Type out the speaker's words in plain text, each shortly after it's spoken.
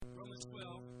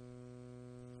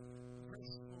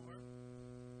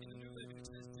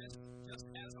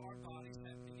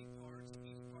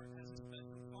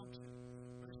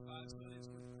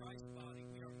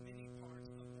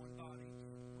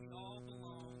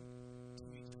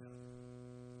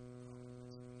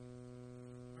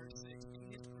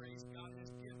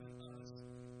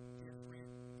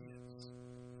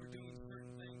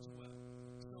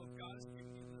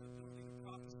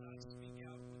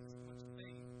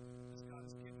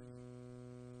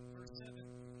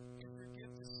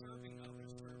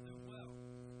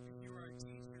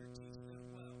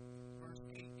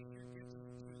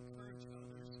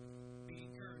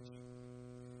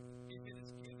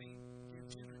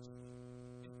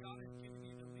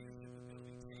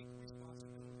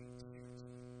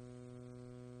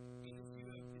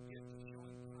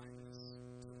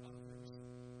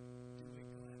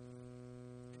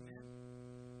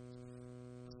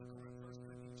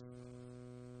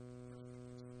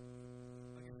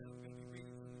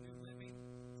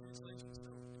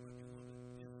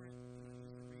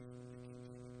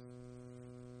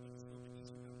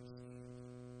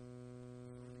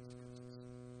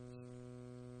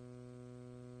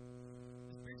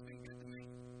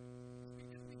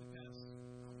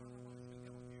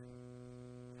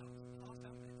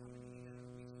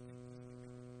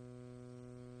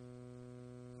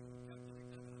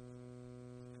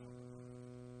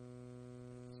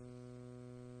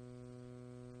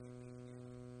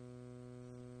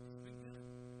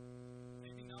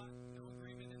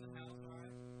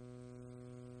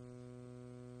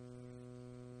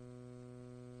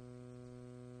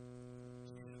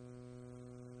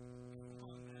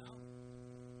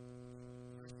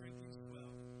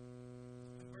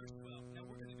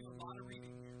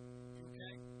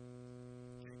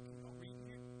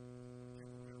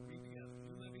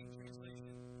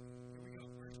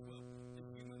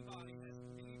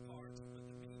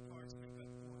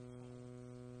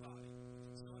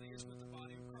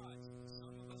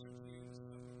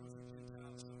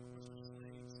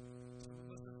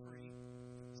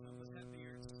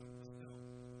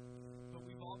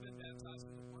been baptized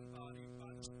into one body by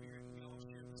the Spirit, and we all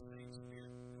share the same Spirit.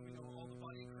 And we know all the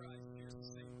body of Christ shares the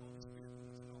same Holy Spirit that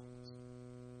lives in all of us.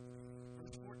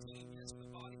 Verse 14, yes, the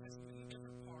body has many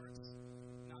different parts,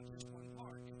 not just one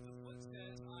part. If the foot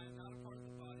says, I am not a part of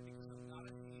the body because I'm not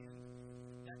a hand,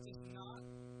 that does not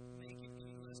make it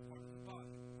any less part of the body.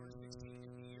 Verse 16,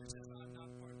 if the ear says, I'm not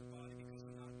part of the body because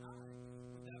I'm not an eye,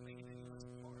 would that make it any less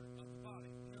part of the body?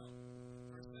 No.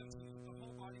 Verse 17, if the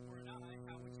whole body were an eye,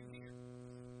 how would you hear?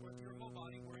 Or if your whole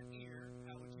body were an ear,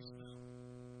 how would you smell?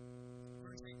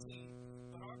 Verse 18,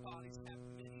 but our bodies have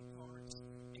many parts,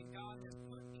 and God has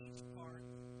put each part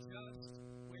just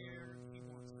where He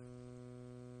wants it.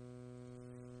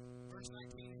 Verse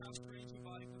 19, how strange your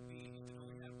body would be if it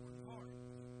only had one part.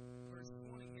 Verse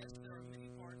 20, yes, there are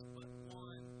many parts, but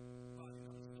one body.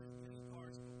 Notice there are many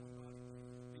parts, but one body.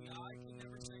 The eye can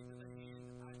never say to the hand,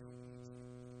 I don't need you.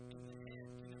 And the head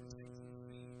can never say to the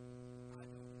feet, I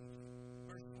don't need you.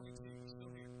 Verse 22,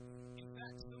 still here. In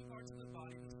fact, some parts of the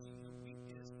body that seem the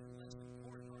weakest and less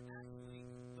important are actually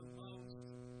the most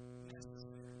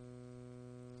necessary.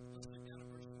 Let's look down at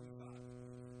verse 25.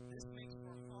 This makes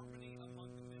for harmony among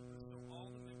the members, so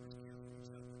all the members care for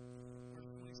each other.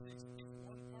 Verse 26, if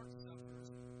one part suffers,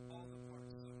 all the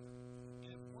parts suffer.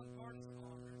 And if one part is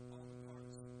honored, all the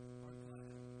parts are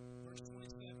glad. Verse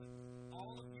 27,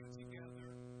 all of you together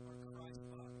are Christ's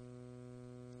body.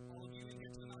 All of you in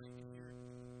here tonight, if you're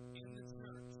in the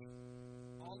church,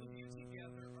 all of you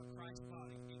together are Christ's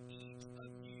body, and each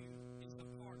of you is a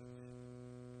part of it.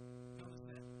 Notice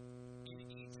that. And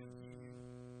each of you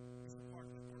is a part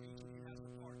of it, or each of you has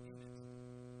a part in it.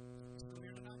 Still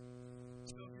here tonight?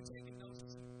 So if you're taking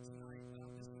notes tonight,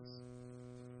 this is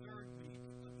the third week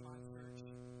of my church.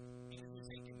 And if you're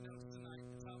taking notes tonight,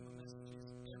 the title of the message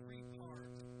is Every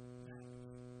Part Matters.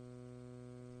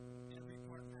 Every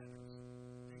part matters.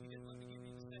 Now, you didn't let me give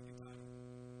you the second title.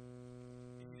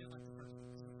 If you didn't like the first one.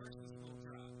 Because the first is a little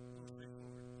dry, a little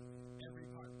straightforward. Every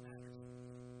part matters.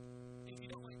 If you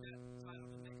don't like that title,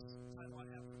 the next title I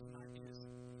have for tonight is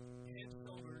Head,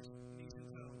 Shoulders, Knees and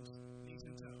Toes. Knees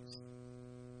and Toes.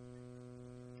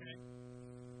 Okay?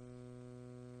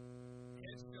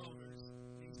 Head, Shoulders,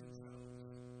 Knees and Toes.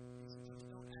 Knees and Toes.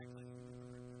 Don't act like you've never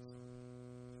heard that song.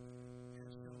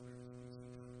 Head, Shoulders, Knees and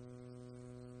Toes.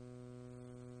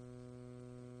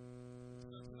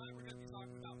 So tonight we're going to be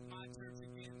talking about my church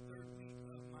again, third week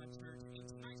of my church. And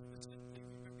tonight specifically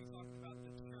we're going to be talking about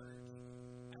the church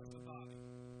as a body.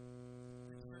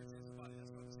 The church as a body.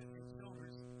 That's what I said. Head,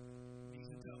 shoulders, knees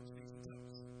and toes, knees and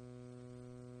toes.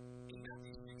 In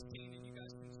Matthew 16, and you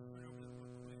guys can just turn over there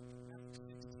real quick. Matthew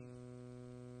 16.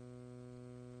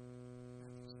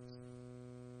 Matthew 16.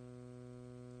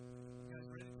 You guys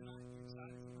ready tonight? You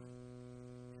excited tonight?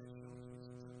 Head, shoulders, knees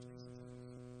and toes, knees and toes.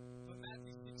 But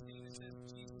Matthew 16, it says,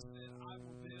 Jesus said, I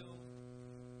will build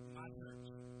my church.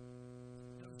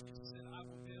 No, Jesus said, I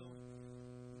will build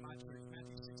my church.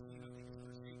 Matthew 16, I think it's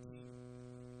verse 18.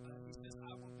 He says,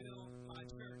 I will build my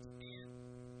church. And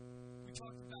we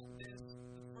talked about this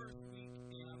the first week,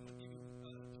 and I'm going to give you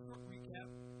a short recap.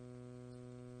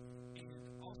 And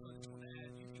also, I just want to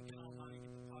add, you can get online and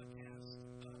get the podcast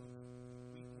of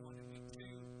week 1 and week 2.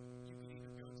 You can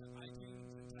either go to iTunes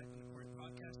and type in the Corey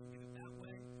Podcast and get it that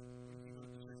way, or you can go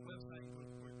to the church website and go to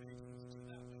the Corey page and listen to it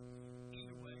that way.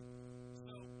 Either way.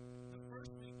 So, the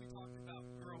first week we talked about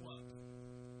grow up.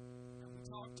 And we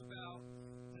talked about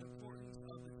the importance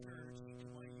of the church and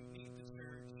why you need the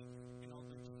church and all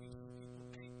the excuses people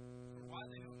make for why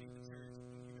they don't need the church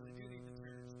when you really do need the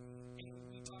church. And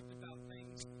we talked about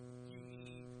things you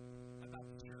need about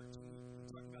the church. We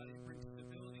talked about it brings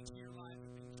stability to your life,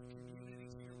 it brings community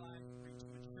to your life, it brings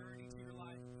maturity to your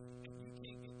life, and you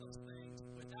can't get those things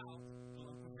without the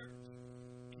local church.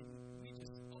 And we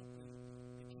just opened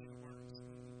the can of worms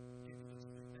when we gave you those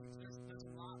three things. There's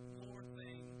a lot more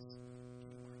things.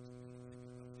 Can of worms. I'm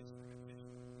thinking about this. I got fish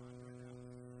in my mind right now.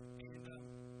 And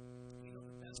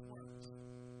the best worms.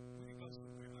 We could go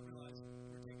somewhere. I realize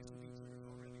we're taking some detours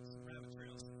already, some rabbit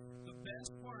trails. The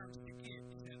best worms to get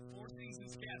is at Four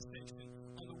Seasons gas station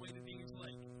on the way to Dean's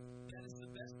Lake. That is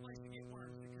the best place to get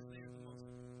worms because they're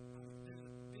they're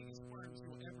the biggest worms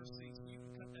you'll ever see. So you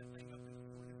can cut that thing up into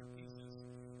 4 different pieces,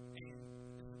 and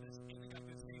it's the best. And they got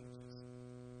good sandwiches.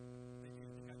 They do.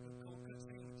 They got good cold cut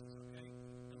sandwiches. Okay.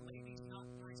 The lady's not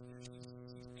Brewster.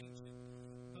 She's ancient,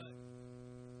 but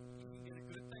you can get a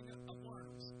good thing of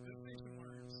worms, good fish and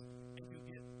worms, and you'll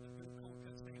get a good cold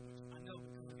cut sandwich. I know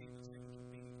because of the sandwich of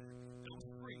being there. That was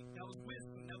free. That was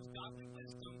wisdom. That was godly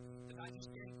wisdom that I just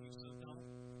gave you. So don't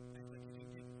act like you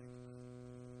didn't get anything.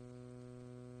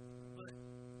 But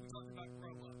we talked about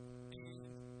grow up. And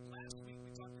last week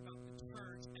we talked about the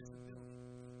church as a building.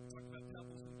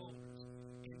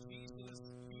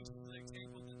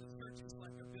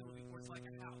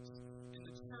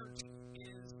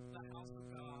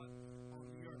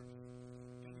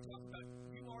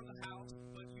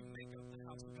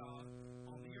 house of God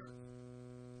on the earth.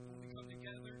 When we come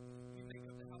together, we make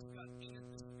up the house of God. And if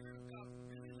the Spirit of God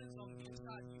really lives on the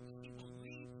inside of you, He will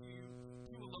lead you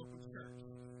to a local church.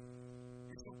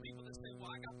 And so people that say,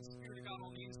 well, I got the Spirit of God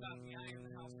on the inside of me, I am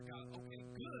the house of God. Okay,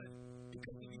 good.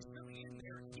 Because if He's really in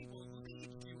there, He will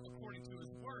lead you according to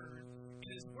His Word. And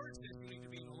His Word says you need to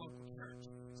be in a local church.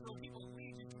 So He will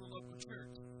lead you to a local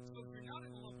church. So if you're not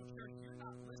in a local church, you're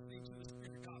not listening to the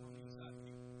Spirit of God on the inside of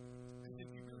you. Because if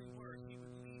you really were, He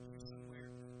would lead you somewhere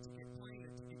to get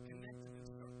planted, to get connected, and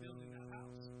start building that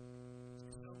house.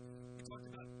 So we talked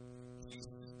about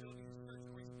Jesus is building His church,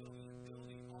 or He's building a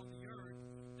building on the earth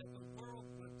that the world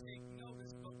would take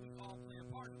notice, but we all play a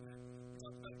part of that. We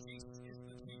talked about Jesus is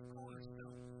the chief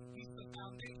cornerstone. He's the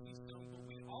foundation stone, but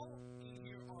we all in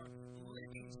here are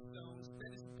living stones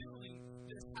that is building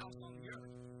this house on the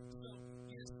earth. So,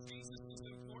 yes, Jesus is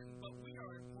important, but we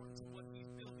are important to what He's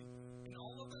building. And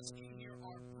all of us in here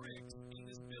are bricks in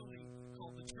this building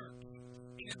called the church.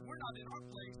 And if we're not in our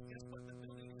place, guess what? The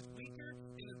building is weaker,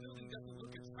 and the building doesn't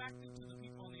look attractive to the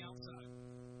people on the outside.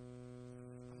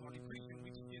 I'm already preaching. We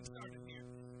just getting started here.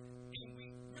 And we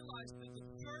realize that the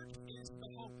church is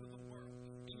the hope of the world.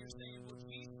 And you're saying, well,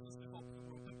 Jesus is the hope of the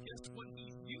world. But guess what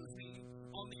He's using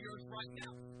on the earth right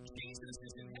now? Jesus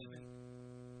is in heaven.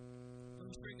 Let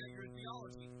me straighten out your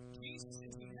theology. Jesus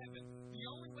is in heaven. The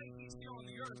only way He's here on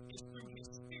the earth is through His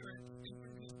Spirit and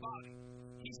through His body.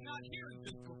 He's not here in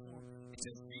physical form. It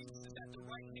says Jesus is at the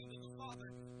right hand of the Father,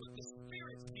 but the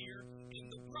Spirit's here and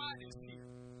the bride is here.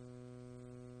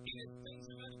 And if things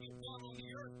are going to get done on the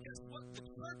earth, guess what? The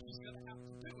church is going to have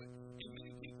to do it. And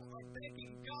many people are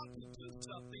begging God to do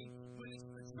something when it's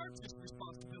the church's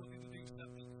responsibility to do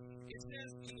something. It says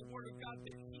in the Word of God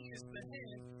that He is the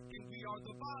head and we are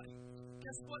the body.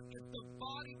 Guess what? If the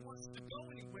body wants to go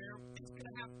anywhere, it's going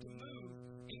to have to move.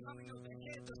 And how many know the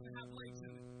head doesn't have legs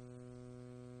in it?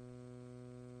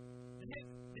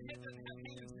 The head doesn't have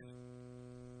hands in it.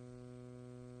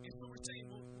 And so we're saying,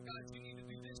 well, guys, you need to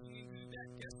do this, you need to do that.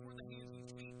 Guess where the hands and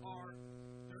feet are?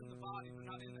 They're in the body, they're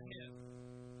not in the head.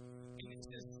 And it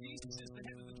says Jesus is the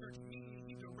head of the church, meaning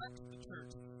He directs the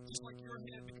church. Just like your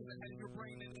head, because it has your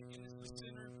brain in it, and it's the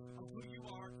center of who you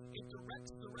are, it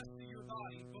directs the rest of your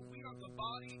body. But we are the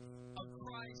body of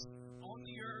Christ on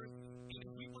the earth, and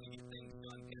if we want to get things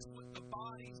done, guess what? The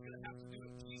body is going to have to do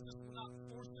it. Jesus will not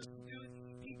force us to do it.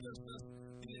 He gives us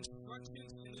the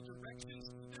instructions and the directions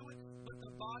to do it, but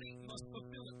the body must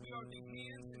fulfill it. We are the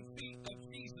hands and feet of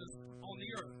Jesus on the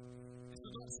earth. And so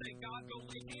don't say, God, go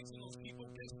lay hands on those people.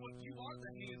 Guess what? You are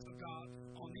the hands of God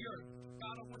on the earth.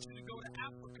 God, I want you to go to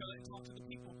Africa and talk to the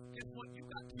people. Guess what? You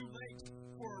got two legs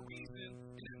for a reason,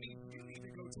 and that means you need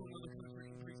to go to another country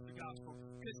and preach the gospel.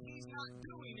 Because He's not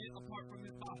doing it apart from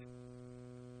His body.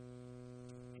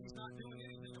 He's not doing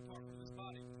anything apart from His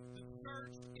body. The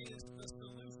church is the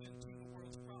solution to the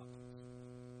world's problems.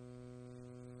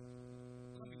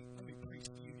 Let me preach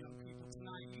to you young people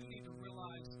tonight. You need to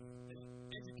realize that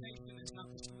education is not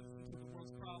the solution to the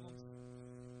world's problems.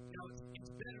 Now,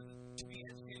 it's better to be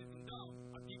educated than dumb.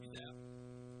 I'll give you that.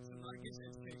 So I'm not against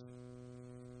education.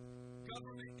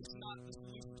 Government is not the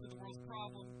solution to the world's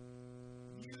problem.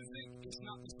 Music is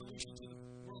not the solution to the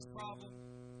world's problem.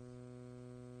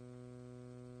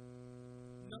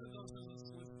 None of those are the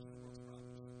solution to the world's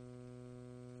problems.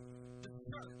 The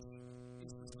church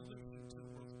is the solution to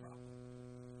the world's problem.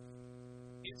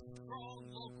 It's strong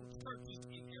local churches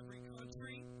in every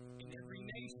country, in every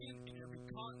nation, in every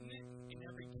continent, in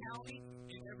every county,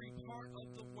 in every part of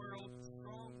the world.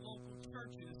 Strong local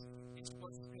churches is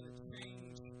what's going to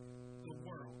change the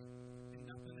world and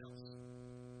nothing else.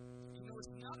 You know,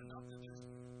 it's not enough that there's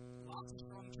lots of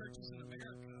strong churches in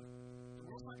America. The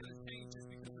world's not going to change just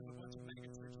because there's a bunch of mega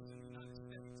churches in the United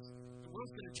States. The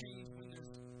world's going to change when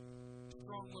there's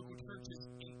strong local churches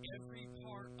in every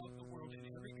part of the world, in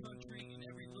every country, in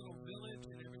every little village,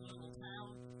 in every little town.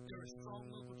 There are strong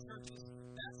local churches.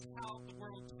 That's how the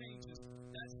world changes.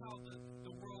 That's how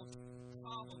the world's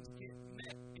problems get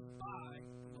met by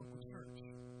the local church.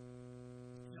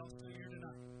 Y'all still here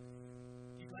tonight?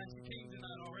 You glad you came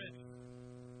tonight already?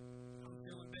 I'm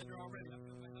feeling better already. I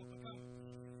feel my help coming.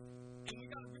 And we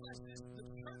got to realize this: the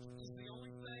church is the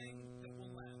only thing that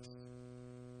will last.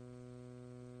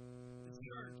 The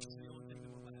church is the only thing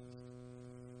that will last.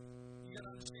 You got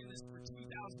to understand this: for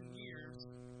 2,000 years,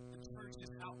 the church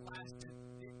has outlasted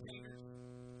dictators,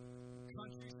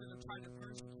 countries that have tried to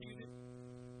persecute it.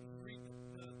 If you read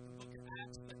the book of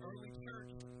Acts, the early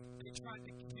church, they tried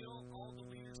to kill all the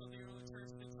leaders of the early church.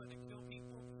 They tried to kill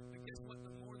people. But guess what?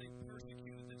 The more they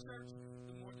persecuted the church,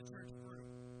 the more the church grew.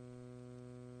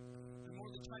 The more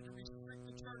they tried to restrict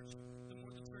the church, the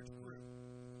more the church grew.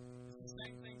 It's the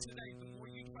same thing today. The more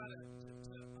you try to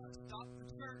stop the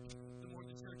church, the more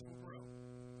the church will grow.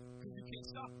 Because you can't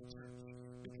stop the church.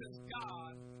 Because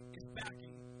God is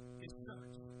backing His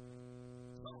church.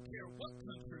 So I don't care what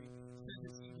country says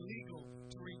it's illegal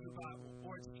to read your Bible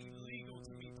or it's illegal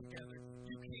to meet together.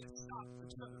 You can't stop the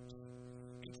church.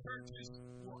 And churches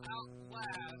will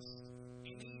outlast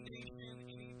any nation,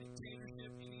 any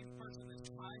dictatorship, any person that's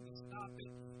trying to stop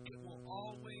it. It will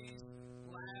always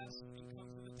last and come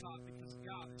to the top because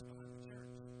God is behind the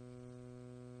church.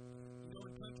 You know,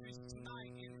 in countries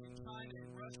tonight, in China and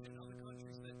Russia and other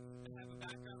countries that have a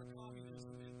background of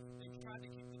communism and they try to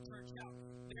keep the church out,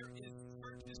 there is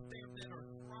churches there that are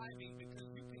thriving because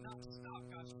you cannot stop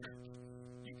God's church.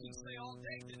 You can say all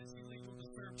day that it's illegal to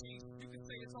serve Jesus. You can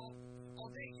say it's all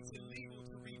day it's illegal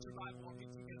to read your Bible or meet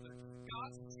together.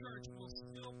 God's church will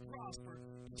still prosper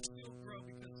and still grow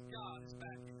because God is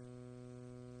backing it.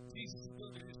 Jesus is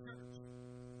building His church.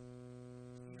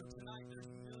 You know, tonight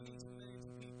there's millions and millions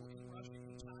of people in Russia,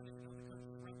 in China, and other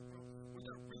countries around the world where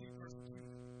they're really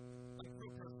persecuted. Like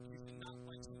real persecution, not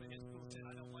like somebody at school said,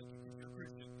 I don't like you because you're a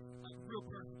Christian. Like real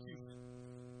persecution.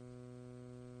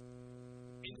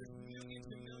 And there's millions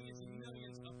and millions and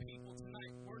millions of people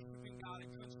tonight worshiping God in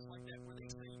countries like that where they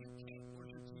say you can't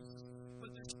worship Jesus,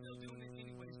 but they're still doing it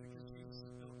anyways because Jesus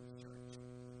is building His church.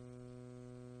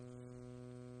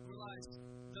 Realize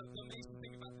the amazing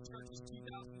thing about the church is 2,000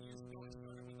 years ago it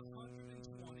started with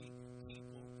 120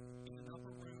 people in an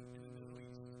upper room in the Middle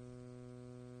East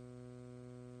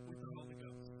with the Holy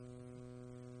Ghost.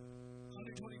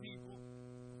 120 people,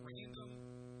 random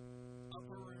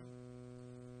upper room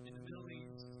in the Middle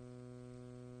East.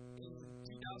 And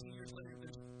 2,000 years later,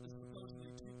 there's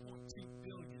supposedly 2.2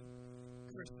 billion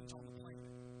Christians on the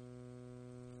planet.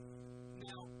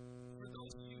 Now, for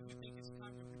those of you who think it's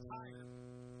time to retire,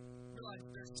 realize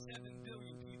there's 7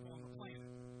 billion people on the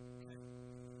planet. Okay?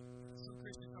 Some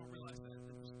Christians don't realize that.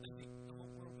 They think the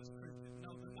whole world is Christian.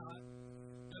 No, they're not.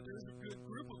 Now, there's a good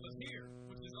group of us here,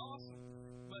 which is awesome.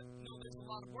 But no, there's a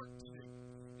lot of work to do.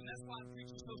 And that's why I'm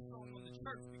preaching so strong on the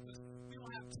church, because we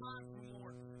don't have time for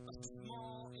more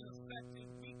small, ineffective,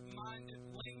 weak-minded,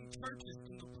 lame churches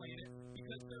in the planet,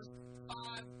 because there's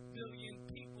 5 billion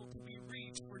people to be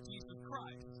reached for Jesus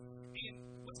Christ. And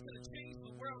what's going to change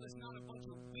the world is not a bunch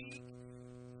of weak,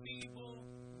 feeble,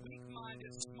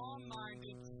 weak-minded,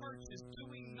 small-minded churches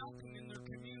doing nothing in their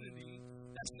community.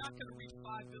 That's not going to reach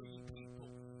 5 billion people.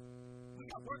 We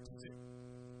got work to do.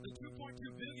 The 2.2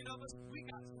 billion of us, we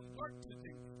got some work to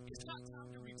do. It's not time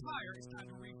to retire, it's time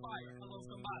to refire. Hello,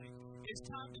 somebody. It's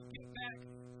time to get back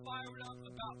fired up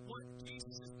about what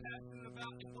Jesus is passionate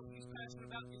about, and what He's passionate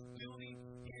about is building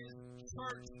His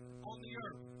church on the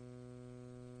earth.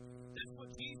 That's what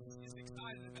Jesus is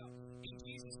excited about. And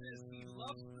Jesus says He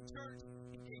loves the church,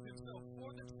 He gave Himself for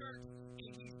the church,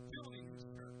 and He's building His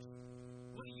church.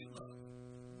 What do you love?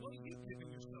 What are you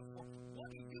giving yourself for? What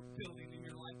are you building in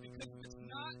your life? Because if it's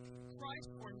not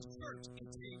Christ or His church,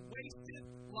 it's a wasted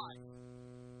life.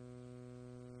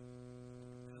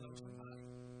 Hello, somebody.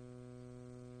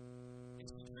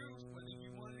 It's the truth, whether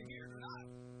you want to hear it or not.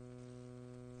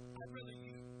 I'd rather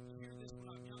you hear this when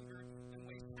I'm younger than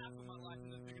waste half of my life and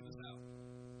then figure this out.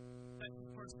 That's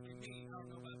personally me. I don't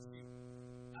know about you.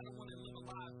 I don't want to live a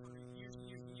life for years and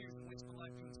years and years and waste my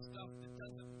life doing stuff that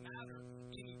doesn't matter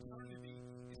in eternity.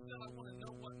 Instead, I want to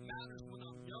know what matters when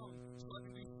I'm young, so I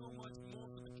can do so much more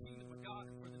for the kingdom of God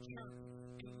and for the church,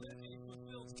 and live a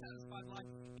fulfilled, satisfied life,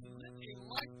 and live a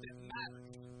life that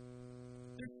matters.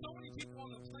 There's so many people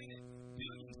on the planet,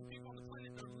 billions of people on the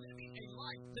planet, that are living a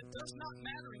life that does not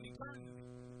matter in eternity.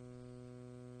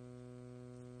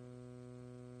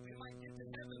 They might get to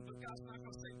heaven, but God's not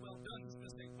going to say, well done. He's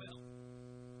going to say, well,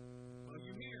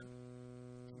 you're here.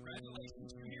 Congratulations,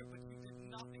 you're here, but you did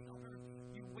nothing on earth.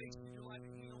 You wasted your life,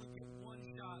 and we only get one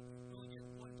shot. We only get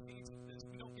one chance at this.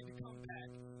 We don't get to come back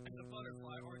as a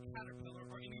butterfly or a caterpillar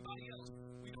or anybody else.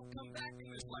 We don't come back in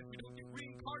this life. We don't get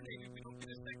reincarnated. We don't get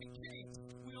a second chance.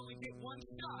 We only get one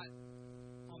shot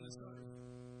on this earth.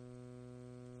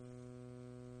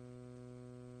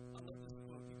 I love this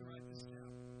quote. You can write this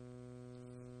down.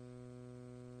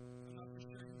 I'm not for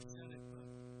sure who said it, but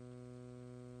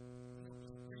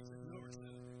whoever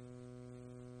said it.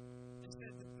 It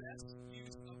said the best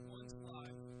use of one's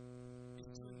life is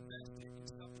to invest it in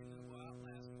something that will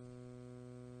outlast you.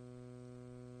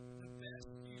 The best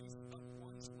use of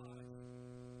one's life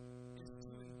is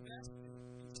to invest it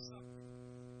in something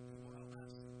that will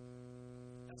outlast you.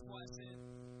 That's why I said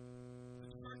the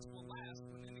church will last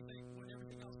when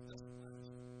everything else doesn't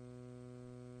last.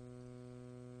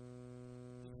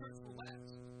 The church will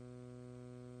last.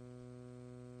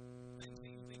 Things that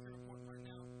you think are important right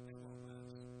now, they won't last.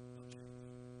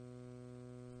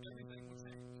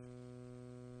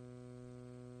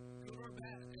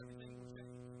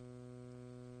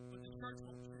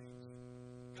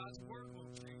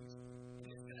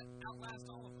 outlast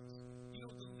all of us. You know,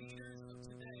 the leaders of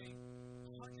today,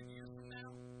 100 years from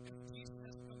now, if Jesus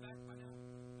has come back by now,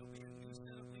 there'll be a new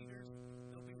set of leaders,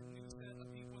 there'll be a new set of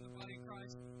people in the body of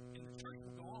Christ, and the church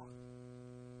will go on.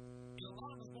 And a lot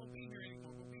of us won't be here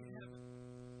anymore. We'll be in heaven.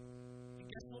 And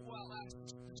guess what will outlast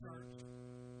the church?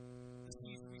 The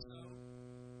seeds we sow,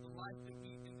 the life that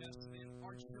we invested in,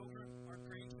 our children, our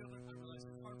grandchildren. I realize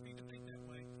it's hard for you to think that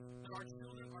way, but our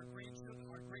children, our grandchildren,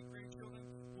 our great-grandchildren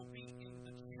will be in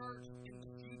the church in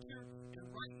the future. And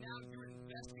right now, you're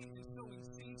investing and sowing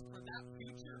seeds for that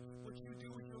future. What you do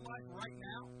with your life right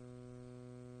now,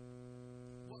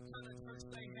 what kind of church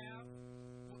they have,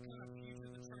 what kind of future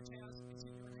the church has, it's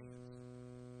in your hands.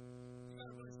 You got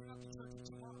to realize you're not the church of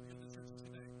tomorrow, you're the church of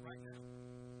today, right now.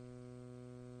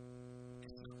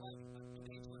 It's not like an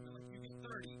age limit, like you get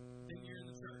 30, then you're in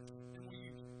the church, and we'll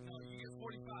use you. No, you get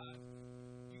 45,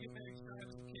 you get married, start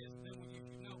having some kids, then we'll use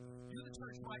you. No, you're the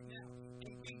church right now,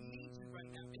 and we need you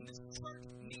right now, and this church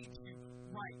needs you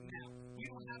right now. We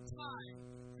don't have time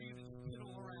for you to just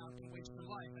piddle around and waste your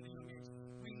life at a young age.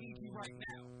 We need you right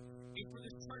now. And for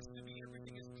this church to be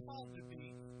everything it's called to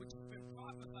be, which has been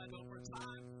prophesied over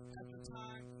time after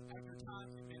time after time.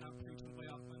 Man, I'm preaching way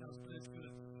off my nose, but it's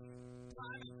good.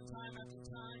 Time after time after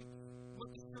time, what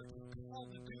this church is called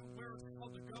to do, where it's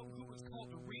called to go, who it's called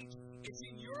to reach, it's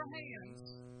in your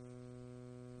hands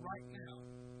right now.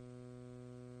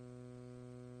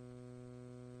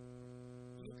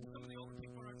 You know, some of the older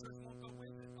people in our church won't go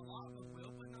with it. A lot of them will,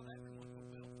 but not everyone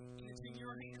will. And it's in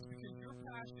your hands because your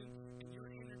passion and your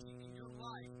energy and your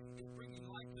life is bringing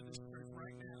life to this church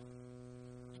right now.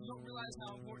 You don't realize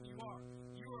how important you are.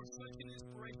 You are such an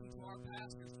inspiration to our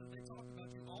pastors that they talk about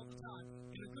you all the time,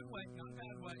 in a good way, not a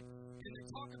bad way. And they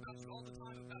talk about you all the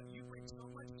time about you bring so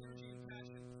much energy and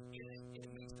passion. It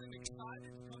makes them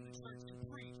excited to come to church and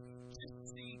preach just to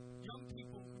see young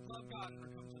people who love God and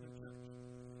are coming to their church.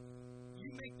 You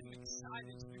make them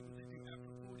excited to do what they do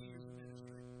after 40 years of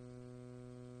ministry.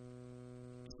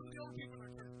 Some of the older people in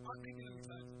our church aren't making them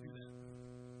excited to do that.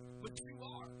 But you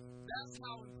are. That's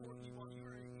how important you are. You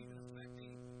are even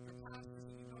affecting your pastors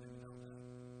and you don't even know that.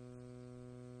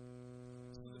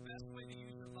 So the best way to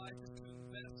use your life is to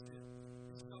invest it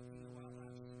in something that will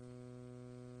outlast you.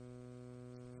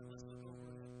 Now let's look over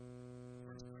at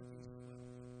 1 Corinthians 12.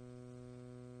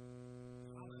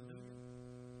 Hallelujah.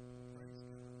 Praise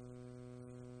God.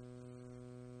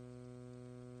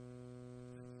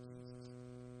 Thank you, Jesus.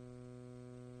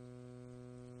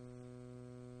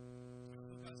 I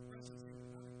feel God's presence here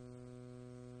tonight.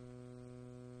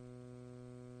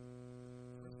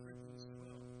 1 Corinthians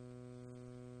 12.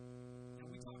 Now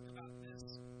we talked about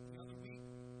this the other week.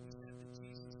 We said that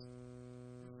Jesus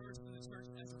refers to the church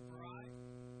as a bride.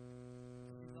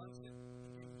 He loves it. He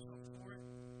gave himself for it.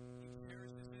 He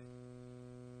cherishes it.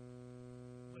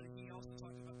 But he also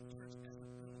talked about the church as a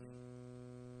building.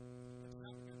 But now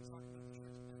we're going to talk about the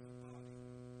church as a body.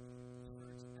 The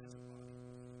church as a body.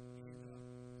 And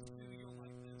Stu, you'll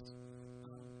like this.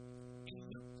 In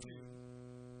Luke 2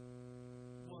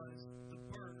 was the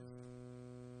birth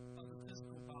of the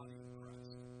physical body of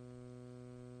Christ.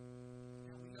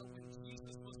 Now we know when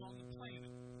Jesus was on the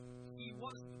planet, he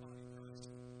was the body of Christ.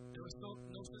 There was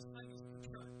no such thing as the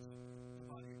church, the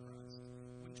body of Christ.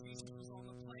 When Jesus was on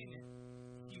the planet,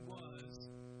 he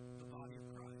was the body of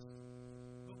Christ.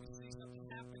 But we see something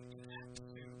happen in Acts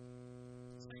 2,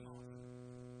 same author,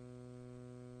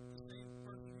 the same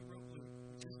person who wrote Luke,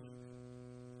 which is Luke.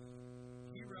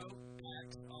 He wrote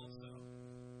Acts also.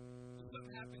 And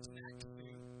something happens in Acts 2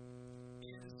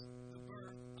 is the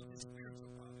birth of his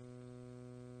spiritual body.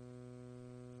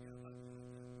 Yeah,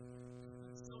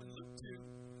 so in Luke 2,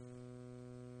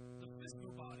 the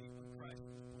physical body of Christ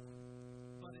was born.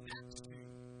 But in Acts 2,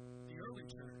 the early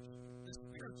church, the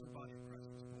spiritual body of Christ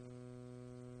was born.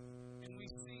 And we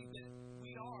see that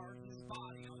we are his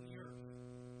body on the earth.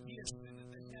 He ascended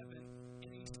to heaven, and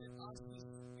he sent us his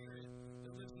spirit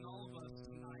that lives in all of us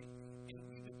tonight, and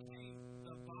we became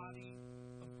the body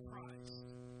of Christ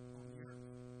on the earth.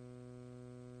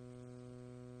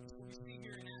 So we see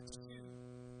here in Acts 2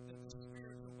 that the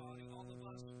spiritual body, all of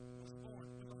us, was born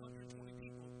with 120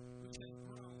 people, which has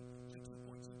grown to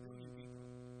 2.2 billion people.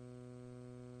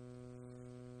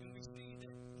 And we see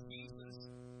that Jesus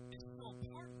is still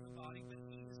part of the body, but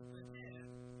he is the head,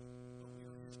 but we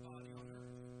are his body on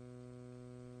earth.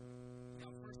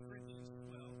 Now, 1 Corinthians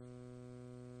 12,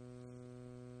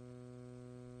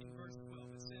 in verse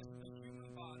 12, it says, the human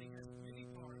body has many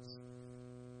parts,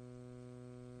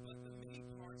 but the many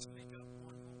parts make up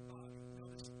one whole body.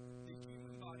 Notice, the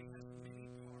human body has many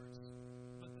parts,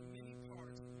 but the many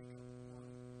parts make up one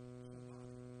whole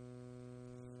body.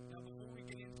 Now, before we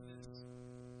get into this,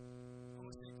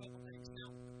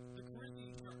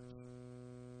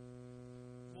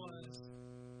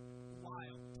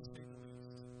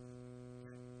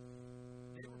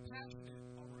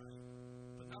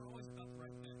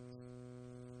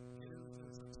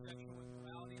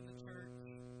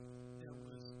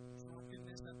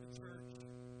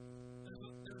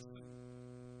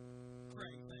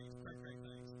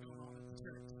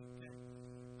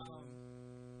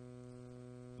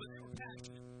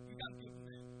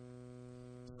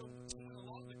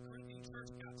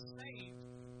 church got saved,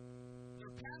 their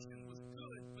passion was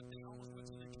good, but they almost went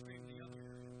to the extreme, the other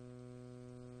area.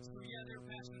 So yeah, they were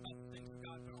passionate about the things of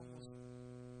God, but almost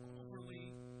overly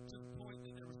to the point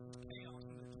that there was chaos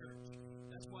in the church.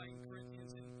 That's why in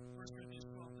Corinthians, in 1 Corinthians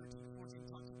 12, 13, 14,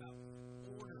 talks about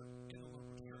order in the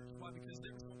local church. Why? Because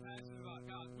they were so passionate about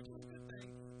God, which was a good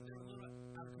thing. They were a little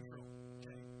out of control.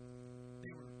 Okay,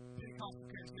 they were Pentecostal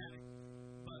charismatic,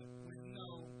 but with no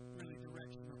really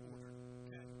direction or order.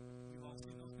 Okay, we've all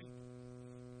seen those people,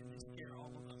 and they scare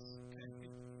all of us. Okay,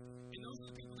 and those are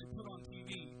the people they put on TV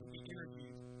to be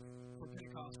interviewed for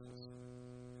Pentecostals.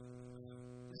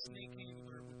 The snake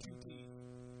handler with 2 teeth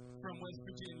from West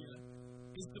Virginia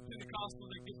is the Pentecostal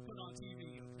that gets put on TV.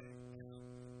 Okay,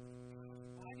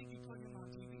 why did you put him on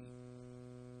TV?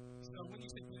 So when you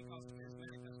say Pentecostal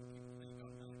charismatic, that's what people think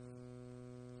automatically.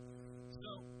 So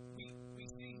we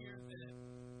see here that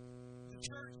the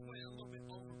church went a little bit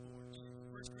overboard in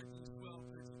 1 Corinthians 12,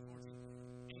 13, 14.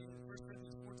 And 1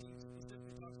 Corinthians 14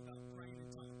 specifically talks about praying in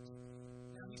tongues.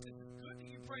 Now he says it's good that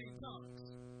you pray in tongues.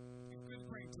 It's good to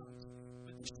pray in tongues.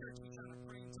 But this church was trying to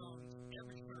pray in tongues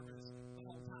every service the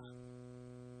whole time.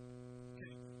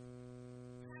 Okay.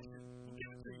 Passion. We'll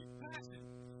give it to you. Passion.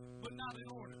 But not in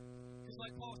order. Because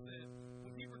like Paul said,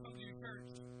 when people come to your church,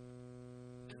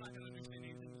 they're not going to understand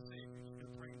anything you say if you're just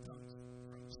going to pray in tongues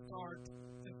from start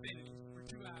to finish for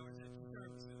 2 hours at 2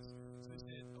 services. So he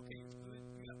said, okay, it's good.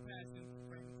 You got passion.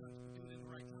 Pray in tongues. But do it in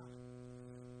the right time.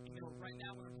 You know, right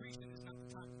now when I'm preaching, it's not the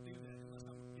time to do that unless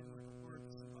I'm giving like a word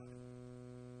to somebody.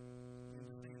 You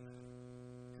understand that?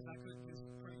 Because I couldn't just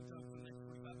pray in tongues for the next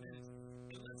 45 minutes.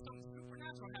 Unless something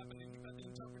supernatural happened and you got the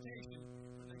interpretation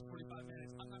for the next 45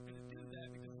 minutes, I'm not going to do that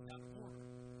because it's out of order.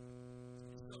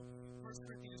 So, 1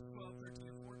 Corinthians 12, 13,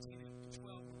 and 14, and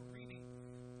 12, when we're reading,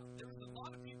 there was a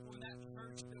lot of people in that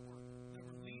church that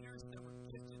were leaders, that were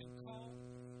gifted and called.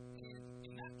 And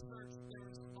in that church, there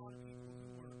was a lot of people who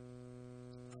were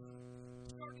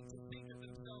starting to think of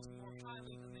themselves more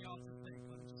highly than they ought to think.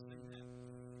 Let me just say that.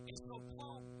 And so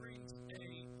Paul brings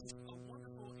a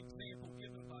wonderful example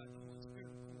given by the Holy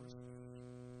Spirit, of course.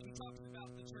 He talks about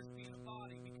the church being a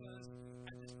body because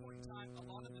at this point in time, a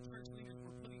lot of the church leaders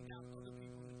were putting down other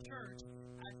people in the church,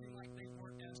 acting like they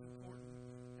weren't as important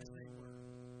as they were.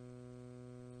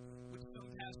 Which some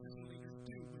pastors and leaders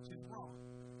do, which is wrong.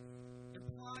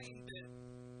 Implying that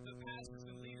the pastors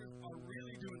and leaders are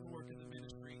really doing the work of the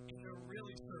ministry, and they're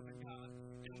really serving God,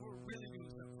 and we're really doing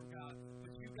stuff for God.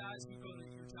 But you guys who go to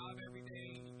your job every day,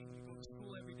 and you go to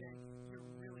school every day, you're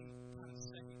really kind of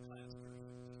second-class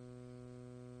Christians.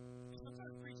 And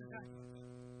sometimes preachers act like that,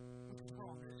 which is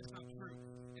wrong. It's not true.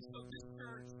 And so this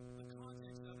church, the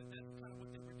context of it, that's kind of what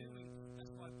they were doing.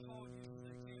 That's why Paul uses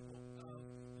the example of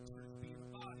the church being a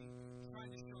body,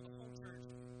 trying to show the whole church.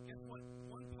 Guess what?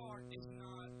 One part is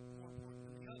not more important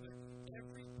than the other.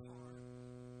 Every part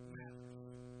matters.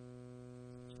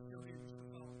 You still hear, you're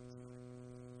still following this line.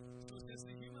 So it says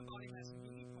the human body has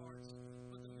many parts,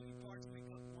 but the many parts make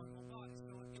up one whole body.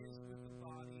 So it is with the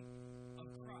body of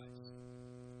Christ.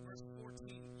 Verse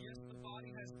 14, yes, the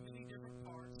body has many different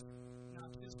parts,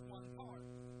 not just one part.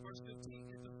 Verse 15,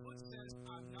 if the foot says,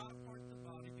 I'm not a part of the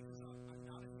body because I'm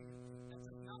not a hand, that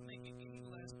does not make it any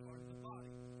less part of the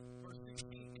body. Verse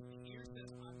 16, if the ear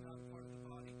says, I'm not a part of the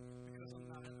body because I'm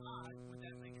not an eye, would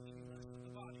that make it any less of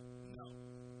the body? No.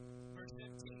 Verse 15,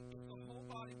 if the whole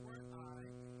body were an eye,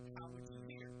 how would you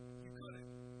hear? You couldn't.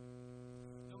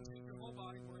 Don't think your whole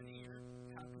body were an ear,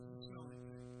 how could you smell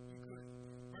anything? You couldn't.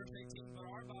 Verse 18, but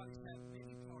our bodies have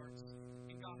many parts,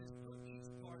 and God has put each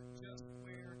part just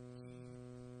where He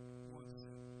wants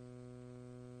it.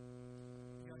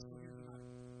 You guys still here tonight?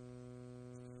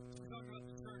 So we're talking about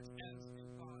the church as a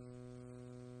body.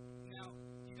 Now,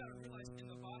 you got to realize in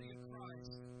the body of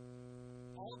Christ,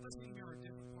 all of us in here are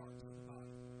different parts of the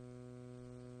body.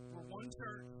 We're one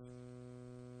church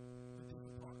with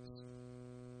different parts.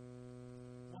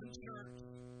 One church,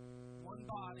 one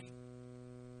body,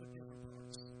 with different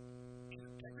parts. And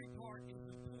every part is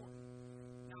important.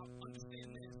 Now, understand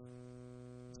this.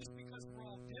 Just because we're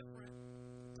all different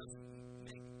doesn't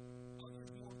make others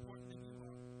more important than you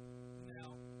are. Now,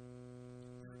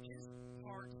 there is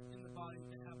parts in the body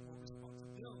that have more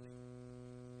responsibility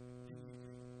than you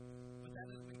do. But that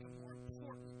doesn't make them more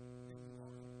important than you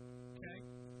are. Okay?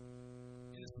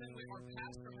 In the same way, our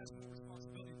pastor has more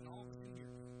responsibility than all of us in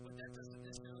here. But that doesn't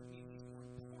necessarily mean he's more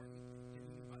important than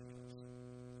anybody else.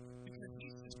 Because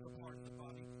he's just a part of the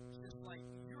body, just like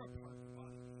you're a part of the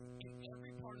body. And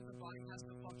every part of the body has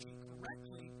to function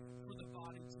correctly for the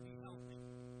body to be healthy.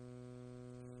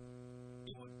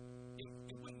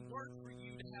 It wouldn't work for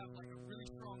you to have like a really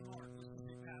strong heart, which is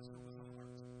your pastor with a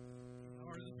heart. The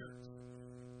heart of the church.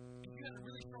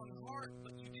 really strong heart,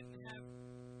 but you didn't have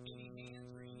any hands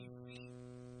or any feet,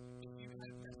 if you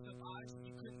had messed up eyes and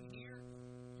you couldn't hear,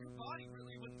 your body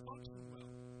really wouldn't function well.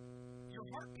 Your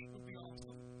heartbeat would be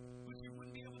awesome, but you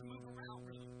wouldn't be able to move around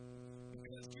really.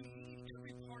 Because you need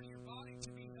every part of your body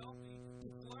to be healthy, to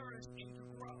flourish, and to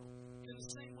grow. In the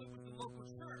same way with the local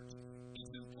church,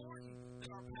 it's important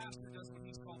that our pastor does what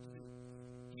he's called to do.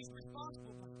 He's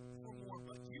responsible for more,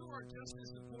 but you are just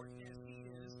as important as he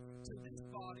is to this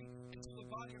body and to the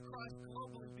body of Christ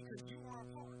globally, because you are a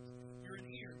part. You're an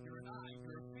ear, you're an eye,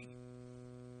 you're a feet,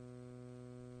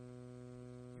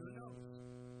 you're a nose,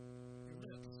 your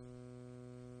lips,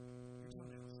 your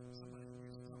toenails. Somebody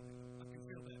here's a toenail. I can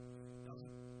feel that. That was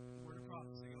a word of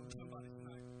prophecy over somebody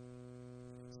tonight.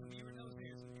 Some of you are nose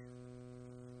hairs in here.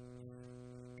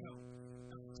 Go.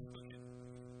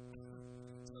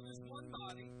 So there's one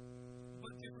body,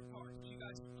 but different parts. You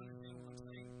guys understand what I'm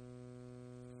saying?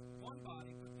 One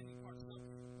body, but many parts. So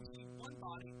we see one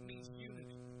body means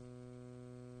unity.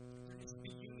 There needs to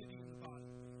be unity in the body.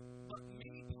 But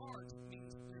many parts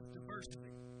means there's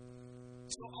diversity.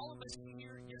 So all of us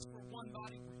here, yes, we're one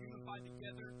body, we're unified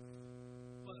together,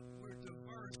 but we're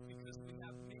diverse because we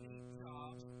have many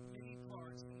jobs, many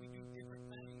parts, and we do different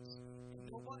things. And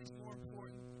nobody's more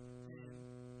important than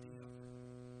the other.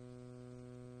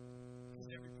 Because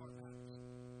every part matters.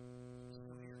 So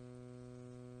come here.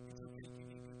 It's okay if you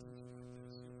need good teaching like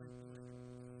this. You'll thank me later.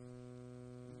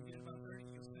 When you get about 30,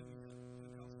 you'll send me to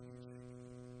the cost of your shake.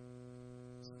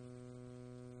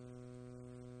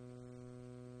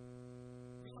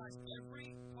 Realize every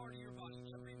part of your body,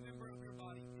 every member of your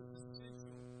body is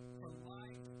essential for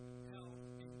life, health,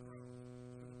 and growth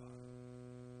for the body.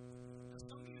 Now,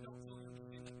 some of you don't fully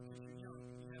understand that because you're young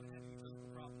and you haven't had any physical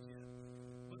problems yet.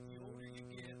 But the older you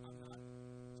get, I'm not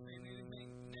saying anything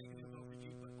negative over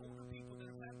you, but older people that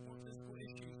have had more physical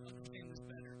issues understand this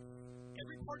better.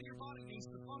 Every part of your body needs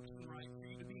to function right for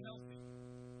you to be healthy.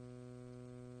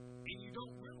 And you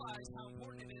don't realize how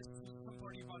important it is until some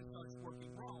part of your body starts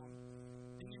working wrong,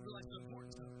 and you realize the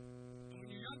importance of it. And when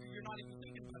you're younger, you're not even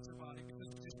thinking about your body because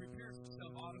it just repairs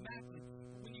itself automatically.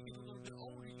 But when you get a little bit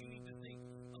older, you need to think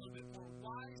a little bit more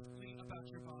wisely about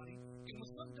your body. And when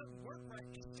something doesn't work right,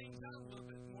 it stings out a little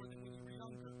bit more than when you were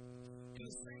younger. In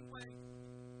the same way,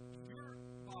 your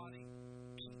body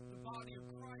and the body of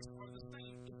Christ are the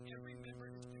same. If every member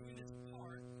is doing its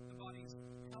part, the body is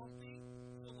healthy,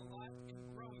 full of life, and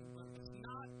growing. But if it's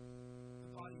not, the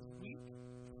body is weak,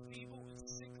 feeble, and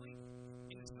sickly,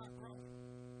 and it's not growing.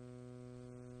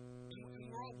 And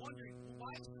we're all wondering, well,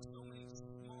 why is there so many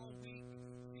small, weak,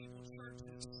 feeble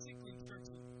churches, sickly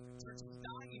churches,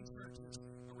 dying churches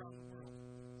around the world?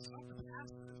 It's not the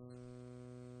pastors.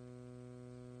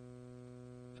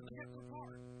 And they have their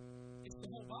part. It's the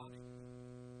whole body.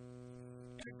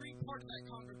 Every part of that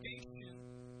congregation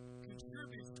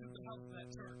contributes to the health of that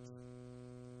church.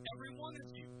 Every one of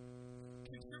you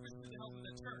contributes to the health of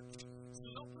that church. So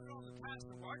don't put it on the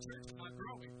pastor. Well, our church is not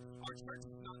growing. Our church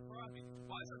is not thriving.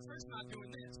 Why is our church not doing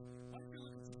this? Why don't you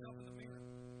look at yourself in the mirror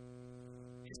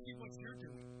and see what you're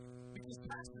doing? Because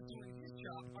pastor's doing his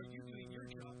job, are you doing your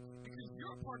job? Because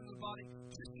you're a part of the body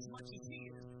just as much as he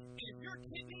is. And if you're a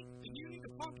kidney, then you need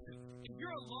to function. If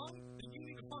you're a lung, then you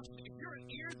need to function. If you're an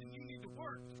ear, then you need to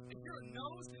work. If you're a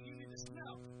nose, then you need to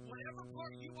smell. Whatever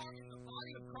part you are in the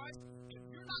body of Christ, if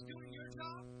you're not doing your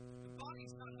job, the body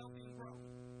is not healthy and growing.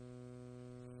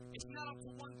 It's not up to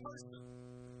one person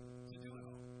to do it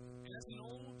all. And that's an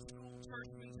old school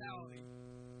church mentality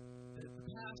that the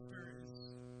pastor is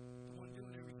the one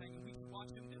doing everything and we can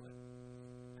watch him do it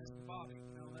as the body.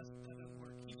 No, that doesn't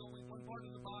work. He's only one part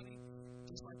of the body,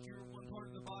 just like you're one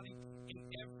part of the body, and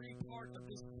every part of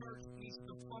this church needs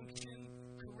to function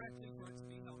correctly for it to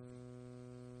be healthy.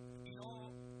 You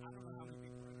know, I don't know how many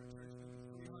people are in our church, maybe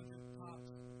 300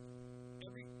 tops.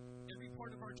 Every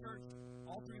part of our church,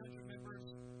 all 300 members,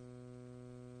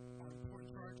 are important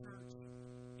to our church.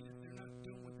 And if they're not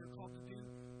doing what they're called to do,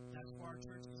 that's why our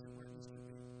church isn't where it needs to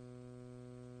be.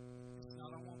 It's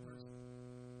not on one person.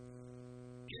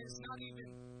 And it's not even,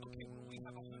 okay, when we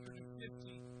have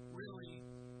 150 really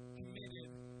committed,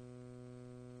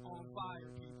 on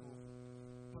fire people,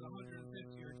 but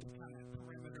 150 are just kind of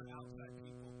perimeter outside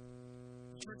people.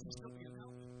 The church will still be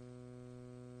unhealthy.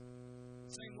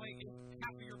 Same way, if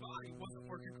half of your body wasn't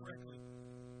working correctly,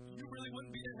 you really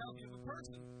wouldn't be that healthy of a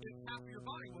person if half of your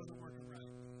body wasn't working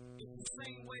right. It's the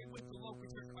same way with the local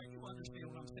church. You understand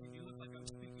what I'm saying? You look like I'm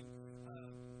speaking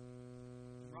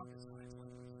rocket science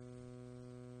language.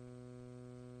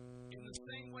 In the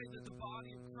same way that the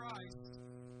body of Christ,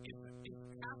 if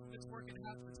half of it's working,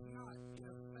 half of it's not, it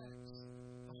affects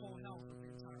the whole health of the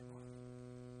entire body.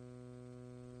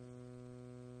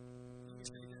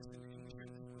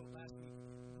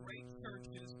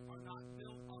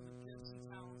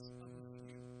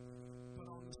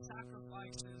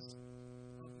 sacrifices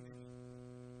of many.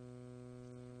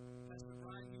 Pastor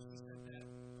Brian usually said that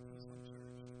at Hillsong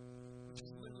Church, which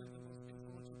is literally the most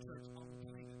influential church on the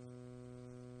planet.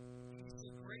 And he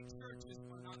said, great churches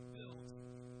are not built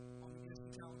on the gifts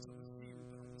and talents of a few,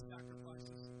 but on the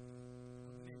sacrifices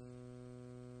of many.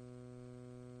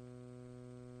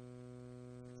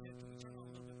 Ted, can we turn on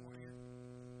a little bit more here?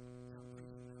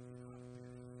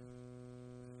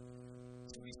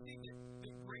 So we see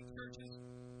that great churches,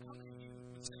 how many of you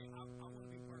would say, I want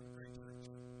to be part of a great church?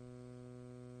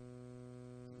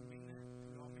 Do we mean that?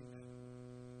 Do we all mean that?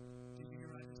 Did you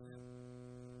hear what I just said?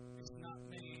 It's not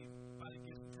made by the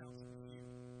gifts and talents of a few.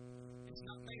 It's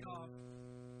not made off,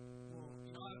 well,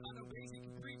 I know Daisy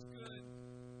can preach good.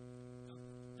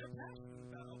 They're passionate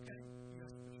about it. Okay, you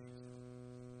guys can preach.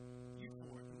 You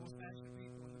for it, the most passionate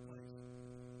people in the place.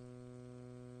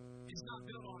 It's not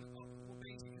built on, well,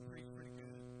 Daisy can preach pretty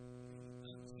good.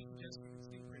 Jessica can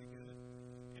sing pretty good.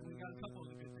 And we've got a couple of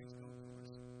the good things going for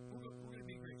us. We're going to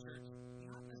be a great church.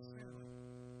 Not necessarily.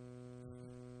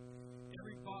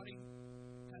 Everybody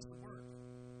has to work.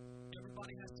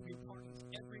 Everybody has to be a part of this.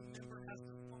 Every member has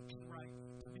to function right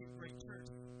to be a great church.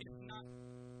 It's not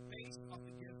based off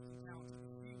the gifts and talents of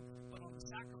a few, but on the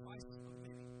sacrifices of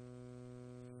many.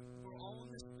 We're all in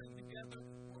this thing together.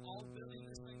 We're all building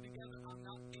this thing together. I'm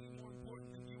not any more important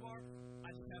than you are.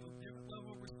 I just have a different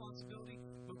level of responsibility.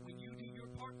 But when you do your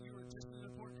part, you are just as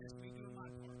important as me doing my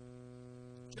part.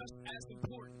 Just as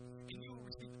important. And you will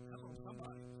receive,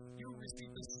 you will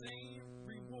receive the same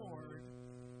reward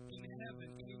in heaven,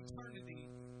 in eternity,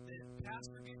 that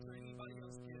pastor gets or anybody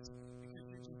else gets, because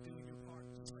you're just doing your part,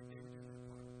 just like they were doing their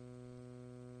part.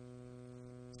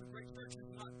 So great church is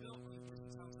not built on the gifts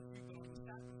and talents of you, but on the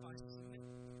sacrifices of men.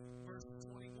 Verse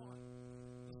 21.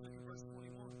 Let's look at verse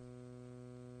 21.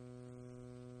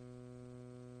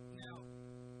 Now,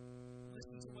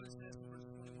 listen to what it says in verse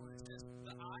 21. It says,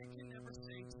 the eye can never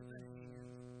say to the hand,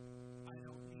 I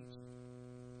don't need you.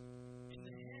 And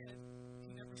the head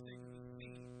can never say to the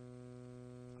feet,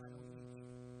 I don't need you.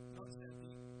 Notice that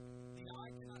the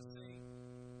eye cannot say,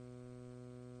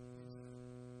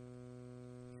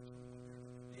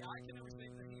 the eye can never say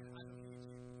to the hand, I don't need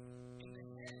you. And the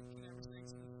head can never say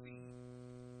to the feet,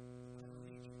 I don't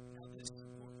need you. Now this is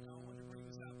important. Now I want to bring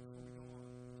this out before we go on.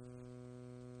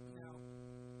 Now,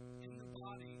 in the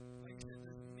body, like I said,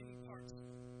 there's many parts.